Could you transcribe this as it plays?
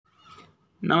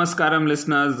Namaskaram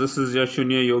listeners, this is your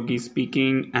Shunya Yogi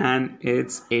speaking and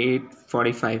it's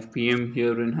 8:45 p.m.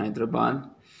 here in Hyderabad.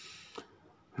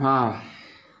 Wow,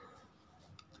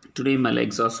 today my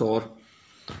legs are sore.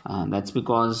 That's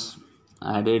because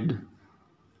I did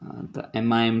the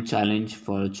MIM challenge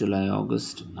for July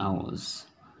August. I was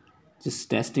just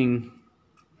testing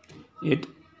it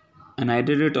and I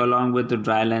did it along with the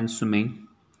dryland swimming.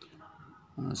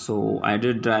 So I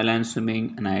did dryland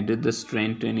swimming and I did the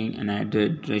strength training and I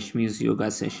did Rashmi's yoga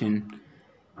session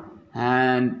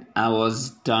and I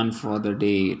was done for the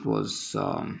day. It was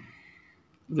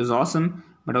awesome,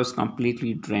 but I was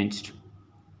completely drenched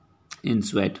in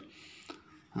sweat.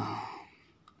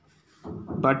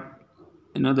 But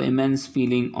the immense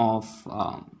feeling of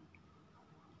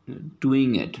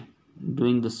doing it,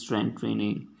 doing the strength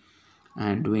training,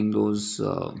 and doing those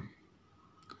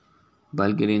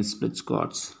Bulgarian split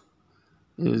squats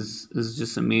is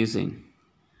just amazing.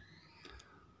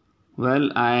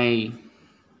 Well, I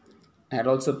had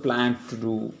also planned to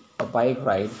do a bike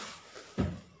ride,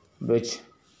 which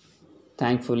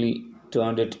thankfully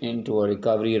turned it into a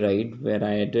recovery ride where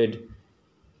I did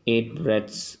 8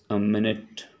 breaths a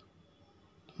minute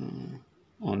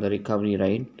on the recovery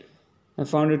ride. I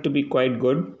found it to be quite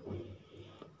good.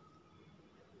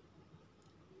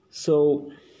 So,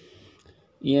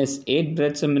 yes, 8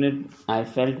 breaths a minute I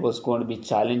felt was going to be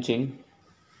challenging,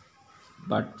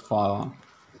 but for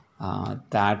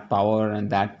that power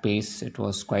and that pace, it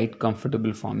was quite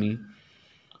comfortable for me.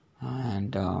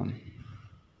 And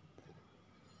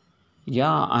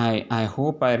I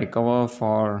hope I recover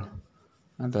for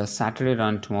the Saturday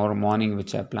run tomorrow morning,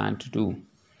 which I plan to do.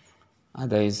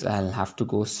 Otherwise, I'll have to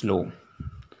go slow.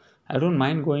 I don't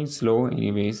mind going slow,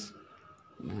 anyways,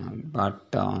 but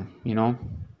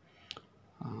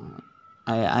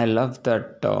I love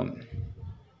that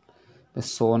the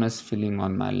soreness feeling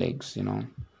on my legs.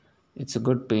 It's a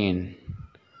good pain,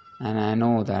 and I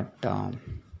know that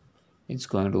it's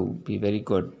going to be very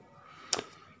good.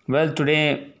 Well,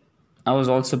 today I was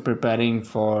also preparing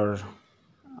for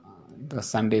the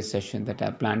Sunday session that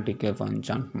I plan to give on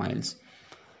junk miles.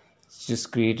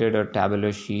 Just created a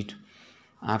tabular sheet.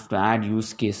 I have to add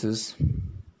use cases.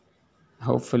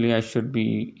 Hopefully, I should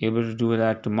be able to do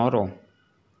that tomorrow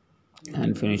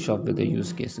and finish off with the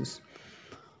use cases.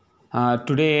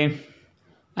 Today,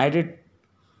 I did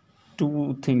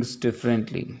two things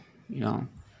differently.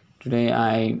 Today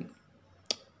I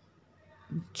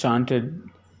chanted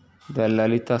the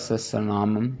Lalita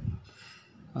Sahasranamam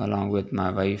along with my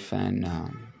wife and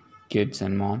kids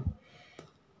and mom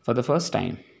for the first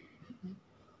time.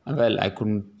 Well, I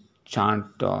couldn't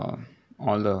chant all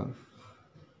the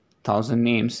 1,000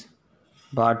 names,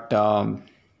 but I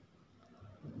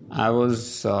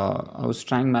was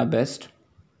trying my best,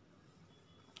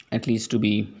 at least to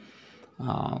be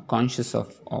conscious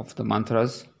of the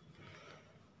mantras.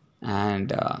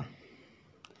 And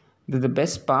the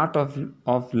best part of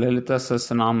Lalita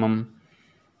Sahasranamam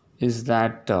is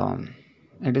that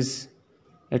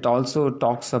it also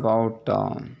talks about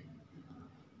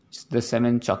the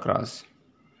 7 chakras,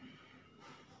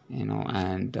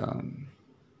 and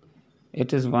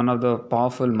it is one of the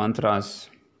powerful mantras.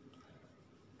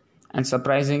 And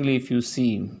surprisingly, if you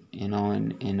see, in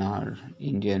our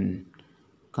Indian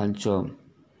culture,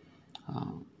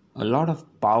 a lot of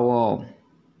power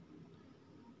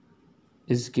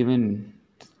is given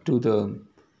to the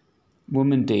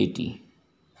woman deity.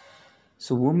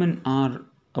 So women are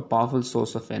a powerful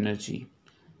source of energy,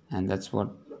 and that's what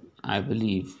I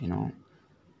believe. When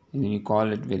you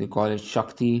call it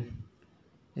Shakti,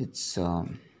 it's a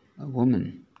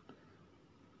woman.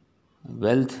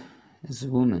 Wealth is a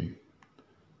woman.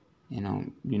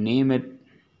 You name it.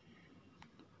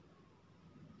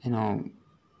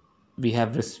 We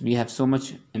have so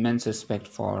much immense respect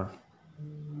for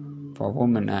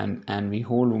women, and we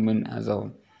hold women as a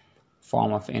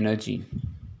form of energy,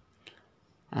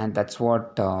 and that's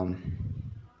what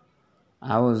I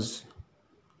was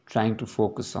trying to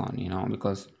focus on,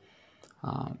 because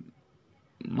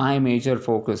my major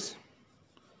focus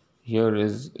here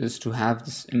is to have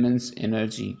this immense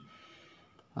energy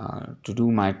to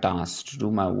do my tasks, to do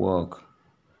my work,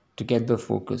 to get the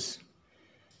focus,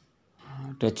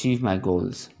 to achieve my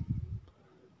goals.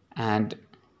 And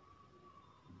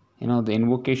the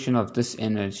invocation of this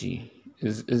energy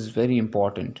is very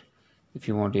important if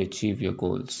you want to achieve your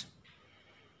goals.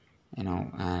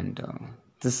 And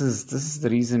this is the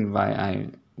reason why I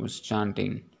was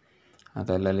chanting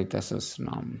the Lalita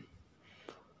Sahasranam.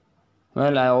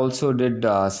 Well, I also did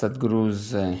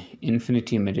Sadhguru's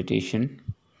Infinity Meditation.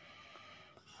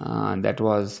 That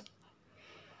was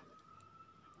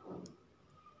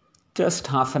just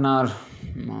half an hour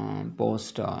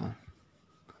post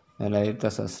Lalita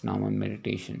Sahasranamam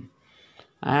meditation.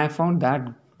 I found that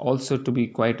also to be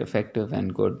quite effective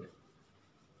and good.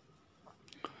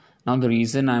 Now, the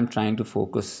reason I'm trying to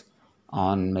focus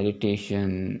on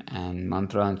meditation and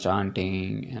mantra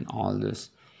chanting and all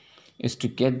this is to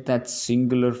get that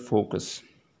singular focus,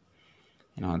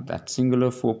 that singular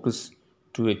focus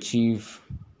to achieve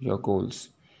your goals,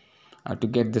 to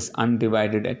get this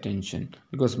undivided attention,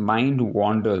 because mind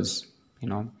wanders.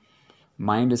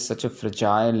 Mind is such a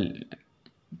fragile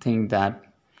thing that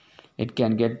it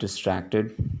can get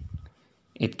distracted,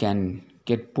 it can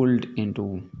get pulled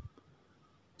into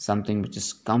something which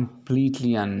is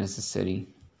completely unnecessary.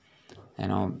 you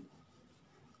know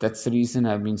that's the reason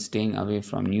I've been staying away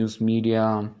from news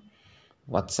media,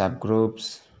 WhatsApp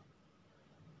groups,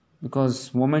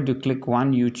 because moment you click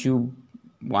one YouTube,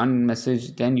 one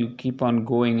message, then you keep on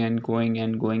going and going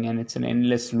and going, and it's an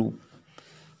endless loop,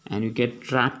 and you get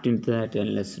trapped into that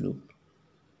endless loop.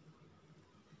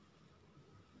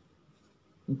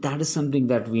 That is something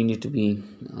that we need to be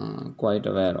quite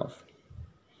aware of.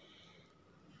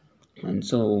 And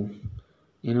so,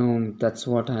 that's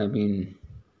what I've been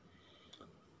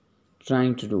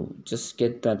trying to do. Just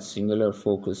get that singular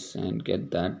focus and get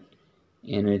that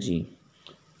energy,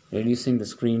 reducing the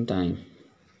screen time,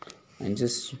 and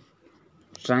just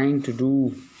trying to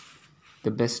do the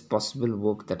best possible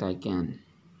work that I can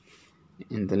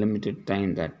in the limited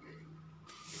time that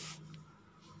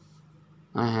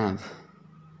I have.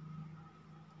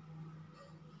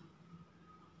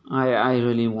 I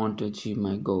really want to achieve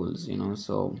my goals,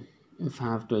 so if I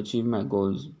have to achieve my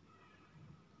goals,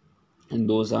 and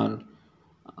those are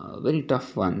very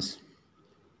tough ones,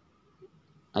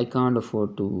 I can't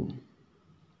afford to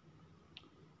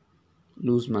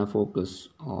lose my focus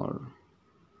or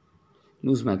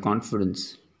lose my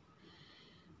confidence,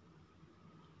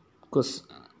 because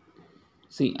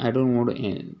see, I don't want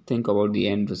to think about the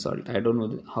end result. I don't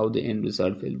know how the end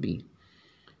result will be.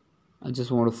 I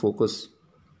just want to focus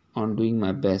on doing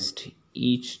my best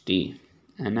each day,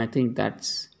 and I think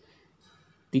that's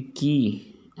the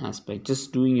key aspect.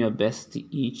 Just doing your best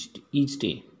each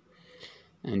day,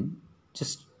 and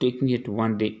just taking it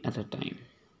one day at a time,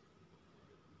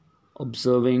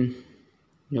 observing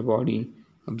your body,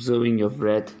 observing your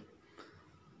breath,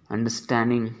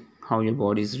 understanding how your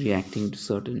body is reacting to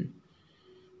certain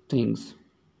things,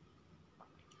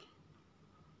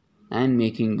 and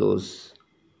making those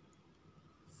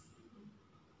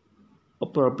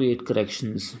appropriate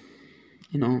corrections.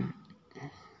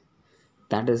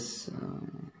 That is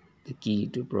the key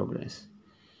to progress.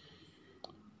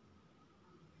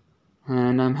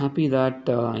 And I'm happy that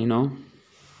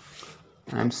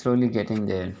I'm slowly getting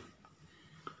there.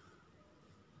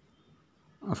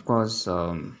 Of course,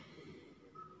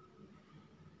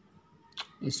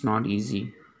 it's not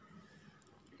easy,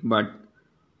 but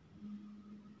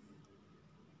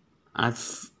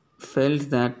I've felt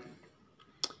that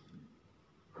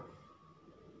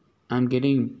I'm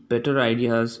getting better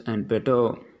ideas and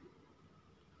better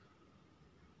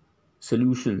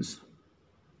solutions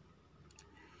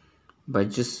by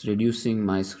just reducing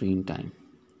my screen time.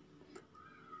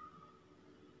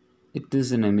 It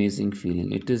is an amazing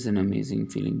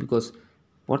feeling. Because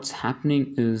what's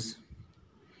happening is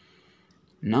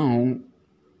now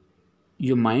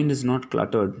your mind is not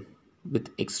cluttered with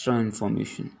extra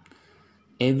information.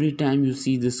 Every time you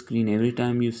see the screen, every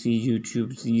time you see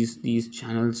YouTube, these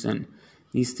channels and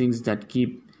these things that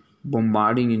keep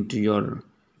bombarding into your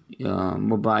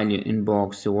mobile, your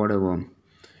inbox, or whatever,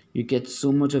 you get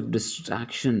so much of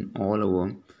distraction all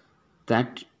over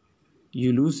that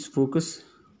you lose focus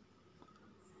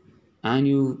and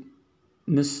you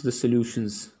miss the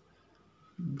solutions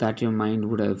that your mind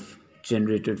would have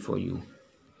generated for you.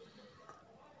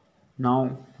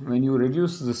 Now, when you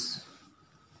reduce this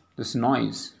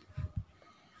noise,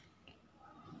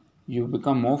 you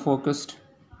become more focused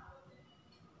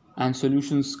and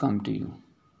solutions come to you.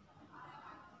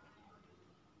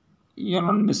 You're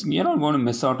not going to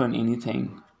miss out on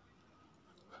anything.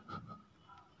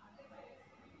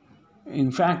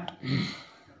 In fact,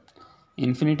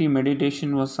 infinity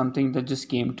meditation was something that just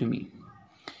came to me.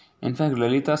 In fact,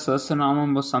 Lalita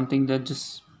Sahasranamam was something that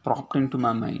just popped into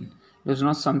my mind. It was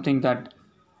not something that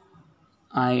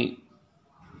I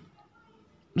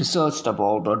researched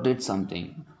about or did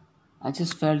something. I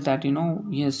just felt that,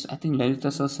 yes, I think Lalita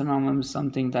Sahasranamam is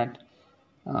something that,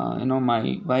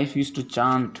 my wife used to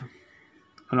chant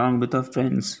along with her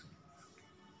friends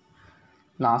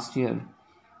last year,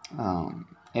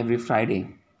 every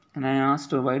Friday. And I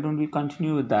asked her, why don't we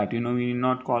continue with that? We need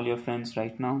not call your friends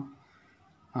right now.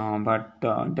 But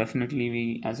definitely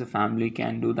we as a family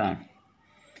can do that,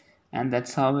 and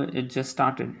that's how it just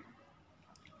started.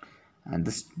 And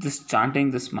this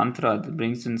chanting this mantra that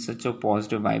brings in such a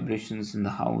positive vibrations in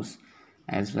the house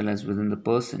as well as within the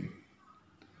person.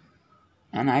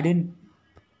 And I didn't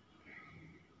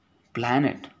plan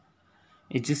it.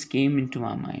 It just came into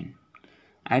my mind.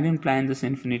 I didn't plan this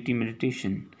infinity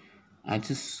meditation. I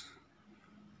just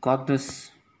got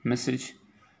this message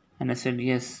and I said,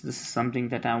 yes, this is something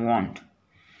that I want,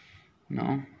 you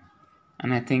know,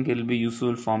 and I think it'll be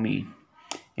useful for me.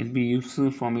 It'll be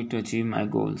useful for me to achieve my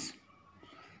goals.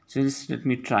 So just let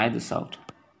me try this out.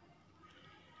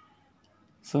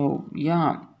 So,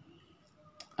 yeah,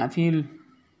 I feel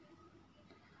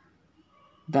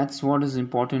that's what is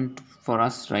important for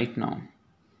us right now.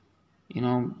 You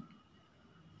know,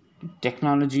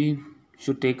 technology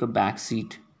should take a back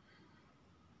seat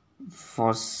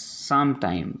for some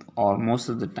time or most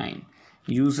of the time.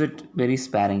 Use it very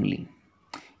sparingly.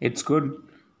 It's good,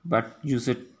 but use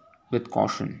it with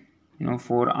caution.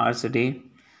 4 hours a day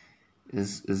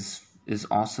is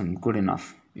awesome, good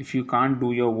enough. If you can't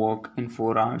do your work in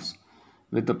 4 hours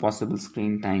with the possible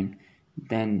screen time,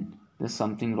 then there's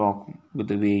something wrong with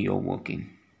the way you're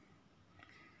working,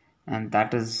 and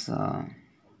that is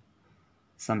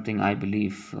something I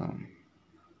believe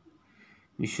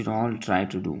we should all try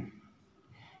to do.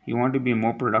 You want to be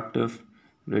more productive,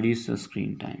 reduce your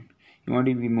screen time. You want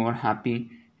to be more happy,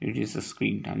 reduce the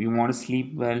screen time. You want to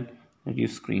sleep well,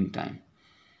 reduce screen time.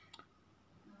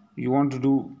 You want to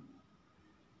do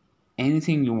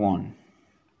anything you want,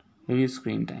 reduce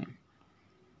screen time.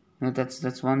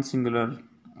 That's one singular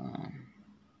uh,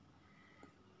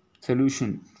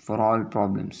 solution for all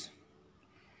problems.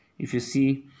 If you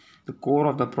see the core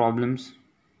of the problems,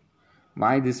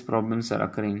 why these problems are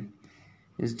occurring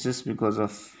is just because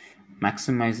of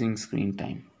maximizing screen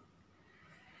time.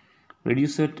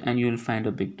 Reduce it and you will find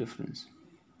a big difference.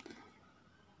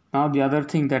 Now the other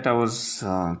thing that I was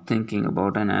thinking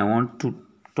about, and I want to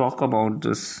talk about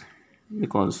this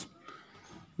because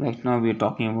right now we are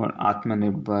talking about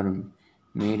Atmanirbhar,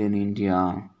 made in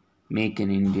India, make in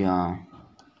India,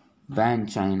 ban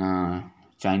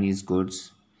Chinese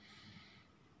goods.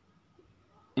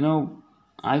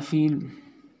 I feel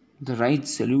the right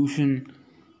solution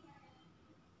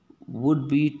would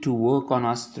be to work on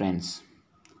our strengths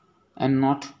and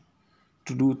not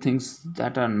to do things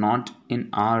that are not in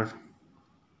our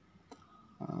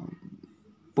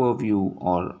purview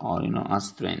or our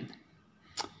strength.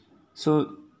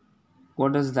 So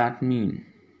what does that mean?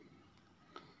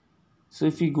 So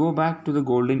if we go back to the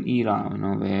golden era,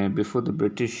 where before the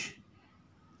British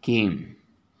came,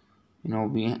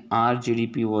 our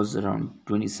GDP was around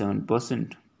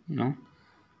 27%,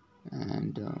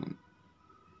 and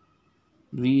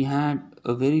we had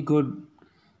a very good.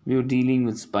 We were dealing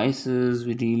with spices,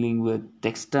 we were dealing with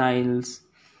textiles.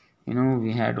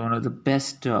 We had one of the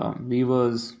best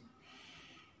weavers.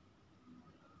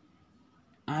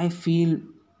 I feel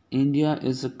India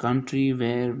is a country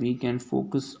where we can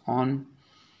focus on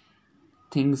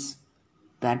things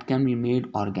that can be made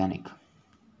organic.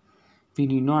 We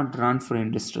do not run for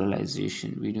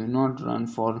industrialization. We do not run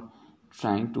for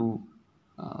trying to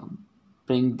uh,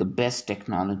 bring the best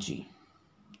technology.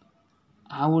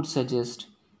 I would suggest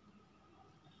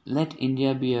let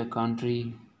India be a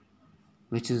country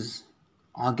which is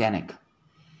organic,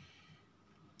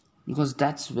 because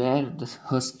that's where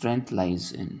her strength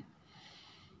lies in,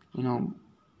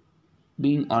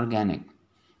 being organic.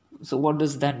 So what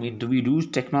does that mean? Do we use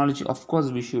technology? Of course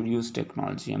we should use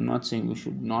technology. I'm not saying we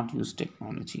should not use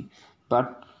technology,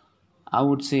 but I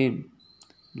would say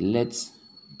let's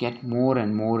get more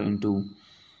and more into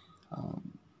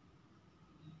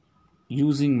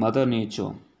using mother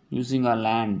nature, using our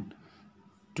land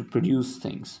to produce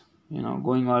things.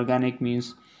 Going organic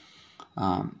means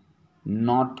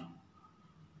not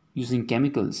using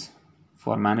chemicals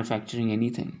for manufacturing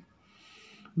anything.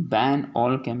 Ban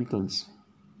all chemicals.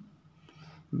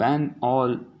 Ban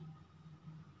all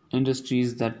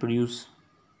industries that produce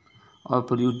or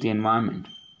pollute the environment.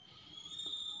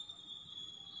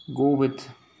 Go with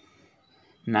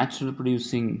natural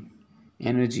producing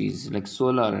energies like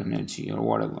solar energy or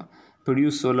whatever.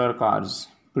 Produce solar cars,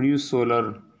 produce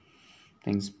solar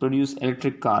things, produce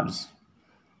electric cars.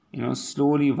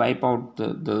 Slowly wipe out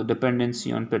the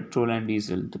dependency on petrol and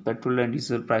diesel. The petrol and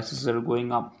diesel prices are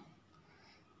going up.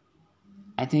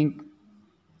 I think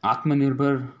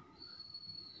Atmanirbhar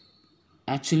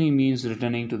actually means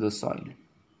returning to the soil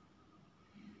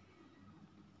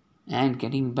and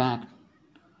getting back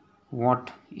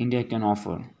what India can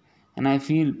offer. And I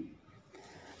feel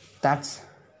that's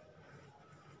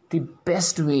the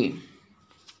best way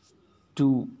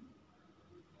to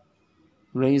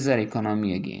raise our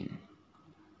economy again.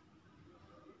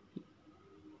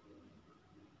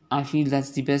 I feel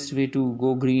that's the best way to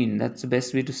go green. That's the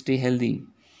best way to stay healthy.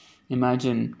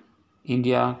 Imagine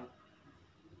India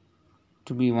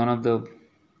to be one of the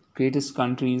greatest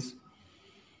countries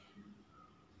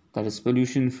that is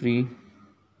pollution free,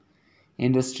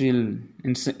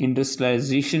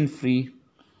 industrialization free.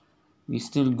 We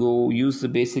still go use the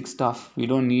basic stuff. We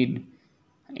don't need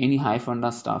any high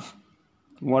funda stuff.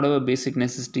 Whatever basic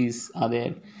necessities are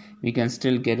there, we can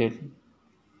still get it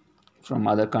from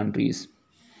other countries.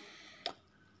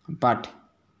 But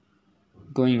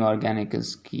going organic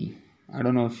is key. I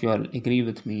don't know if you all agree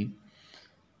with me.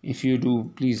 If you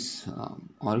do, please,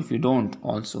 or if you don't,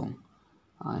 also,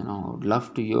 I would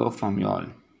love to hear from you all,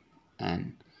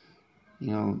 and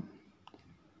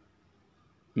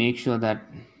make sure that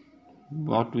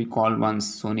what we call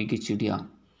once Soni ki chidiya,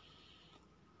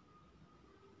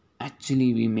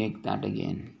 actually we make that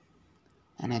again,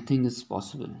 and I think it's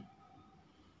possible.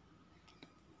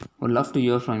 Would love to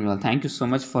hear from you all. Thank you so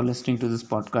much for listening to this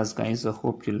podcast, guys. I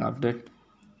hope you loved it,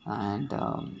 and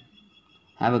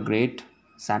have a great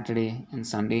Saturday and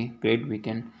Sunday, great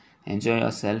weekend. Enjoy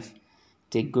yourself.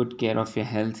 Take good care of your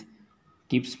health.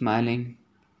 Keep smiling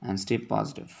and stay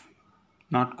positive.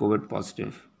 Not COVID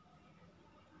positive.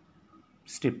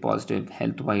 Stay positive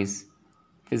health wise,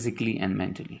 physically and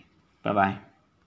mentally. Bye bye.